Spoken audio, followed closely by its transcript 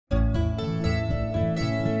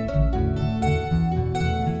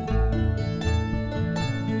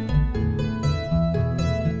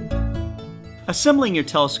Assembling your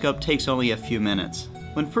telescope takes only a few minutes.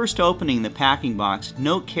 When first opening the packing box,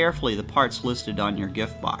 note carefully the parts listed on your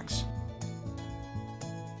gift box.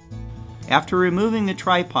 After removing the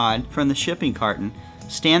tripod from the shipping carton,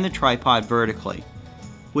 stand the tripod vertically.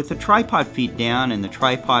 With the tripod feet down and the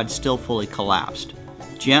tripod still fully collapsed,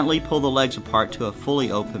 gently pull the legs apart to a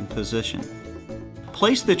fully open position.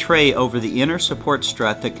 Place the tray over the inner support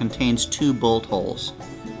strut that contains 2 bolt holes.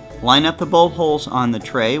 Line up the bolt holes on the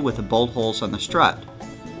tray with the bolt holes on the strut.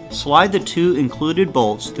 Slide the 2 included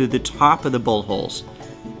bolts through the top of the bolt holes.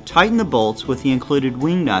 Tighten the bolts with the included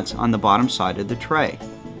wing nuts on the bottom side of the tray.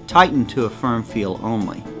 Tighten to a firm feel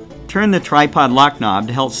only. Turn the tripod lock knob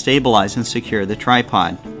to help stabilize and secure the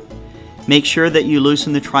tripod. Make sure that you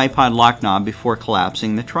loosen the tripod lock knob before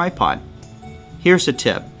collapsing the tripod. Here's a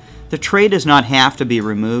tip. The tray does not have to be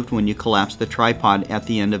removed when you collapse the tripod at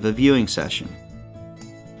the end of a viewing session.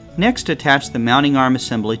 Next, attach the mounting arm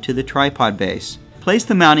assembly to the tripod base. Place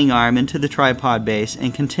the mounting arm into the tripod base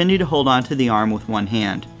and continue to hold onto the arm with one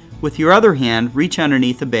hand. With your other hand, reach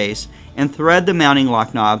underneath the base and thread the mounting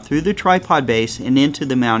lock knob through the tripod base and into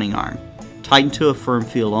the mounting arm. Tighten to a firm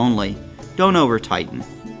feel only. Don't over-tighten.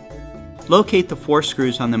 Locate the 4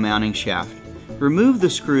 screws on the mounting shaft. Remove the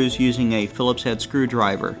screws using a Phillips head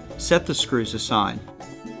screwdriver. Set the screws aside.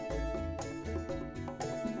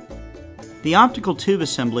 The optical tube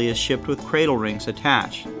assembly is shipped with cradle rings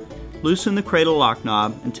attached. Loosen the cradle lock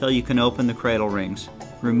knob until you can open the cradle rings.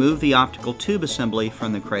 Remove the optical tube assembly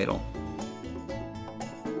from the cradle.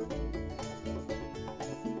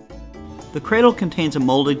 The cradle contains a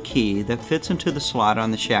molded key that fits into the slot on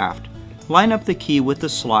the shaft. Line up the key with the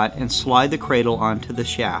slot and slide the cradle onto the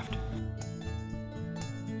shaft.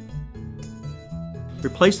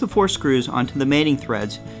 Replace the 4 screws onto the mating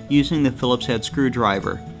threads using the Phillips head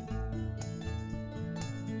screwdriver.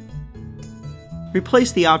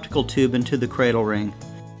 Replace the optical tube into the cradle ring.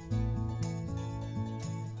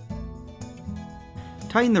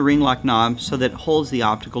 Tighten the ring lock knob so that it holds the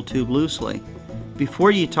optical tube loosely.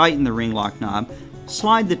 Before you tighten the ring lock knob,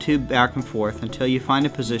 slide the tube back and forth until you find a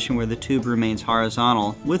position where the tube remains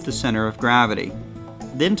horizontal with the center of gravity.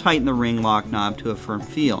 Then tighten the ring lock knob to a firm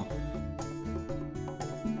feel.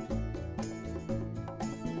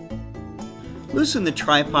 Loosen the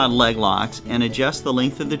tripod leg locks and adjust the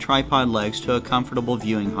length of the tripod legs to a comfortable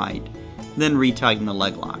viewing height. Then retighten the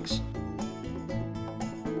leg locks.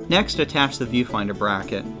 Next, attach the viewfinder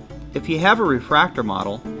bracket. If you have a refractor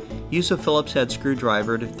model, use a Phillips head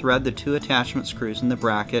screwdriver to thread the 2 attachment screws in the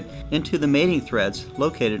bracket into the mating threads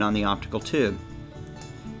located on the optical tube.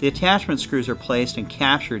 The attachment screws are placed and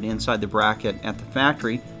captured inside the bracket at the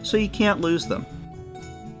factory, so you can't lose them.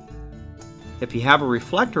 If you have a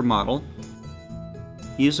reflector model,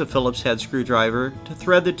 use a Phillips head screwdriver to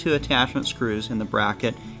thread the 2 attachment screws in the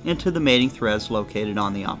bracket into the mating threads located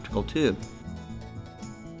on the optical tube.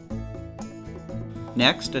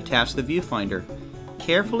 Next, attach the viewfinder.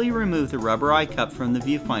 Carefully remove the rubber eye cup from the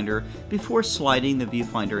viewfinder before sliding the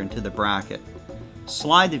viewfinder into the bracket.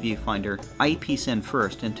 Slide the viewfinder eyepiece end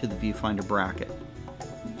first into the viewfinder bracket.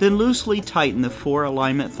 Then loosely tighten the 4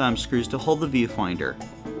 alignment thumb screws to hold the viewfinder.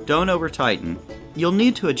 Don't over-tighten. You'll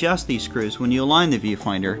need to adjust these screws when you align the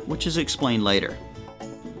viewfinder, which is explained later.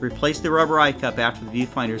 Replace the rubber eye cup after the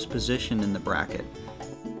viewfinder is positioned in the bracket.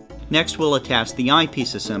 Next, we'll attach the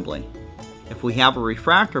eyepiece assembly. If we have a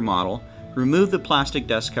refractor model, remove the plastic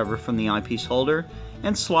dust cover from the eyepiece holder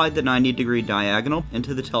and slide the 90-degree diagonal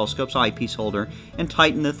into the telescope's eyepiece holder and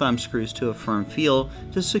tighten the thumb screws to a firm feel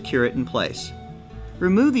to secure it in place.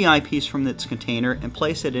 Remove the eyepiece from its container and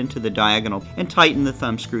place it into the diagonal and tighten the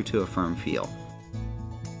thumb screw to a firm feel.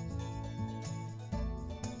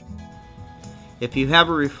 If you have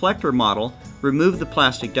a reflector model, remove the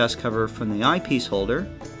plastic dust cover from the eyepiece holder,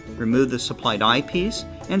 remove the supplied eyepiece,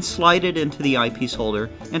 and slide it into the eyepiece holder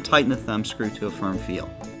and tighten the thumb screw to a firm feel.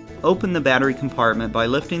 Open the battery compartment by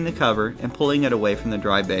lifting the cover and pulling it away from the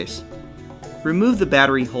dry base. Remove the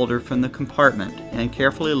battery holder from the compartment and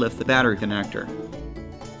carefully lift the battery connector.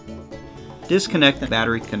 Disconnect the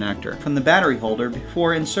battery connector from the battery holder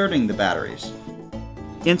before inserting the batteries.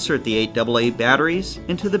 Insert the 8 AA batteries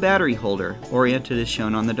into the battery holder, oriented as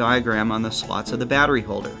shown on the diagram on the slots of the battery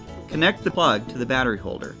holder. Connect the plug to the battery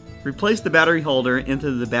holder. Replace the battery holder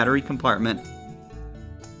into the battery compartment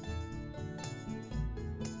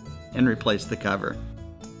and replace the cover.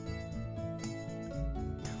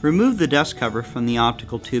 Remove the dust cover from the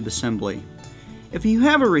optical tube assembly. If you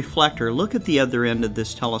have a reflector, look at the other end of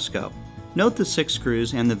this telescope. Note the 6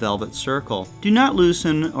 screws and the velvet circle. Do not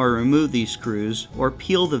loosen or remove these screws or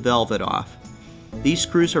peel the velvet off. These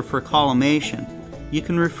screws are for collimation. You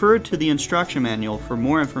can refer to the instruction manual for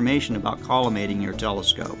more information about collimating your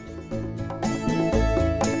telescope.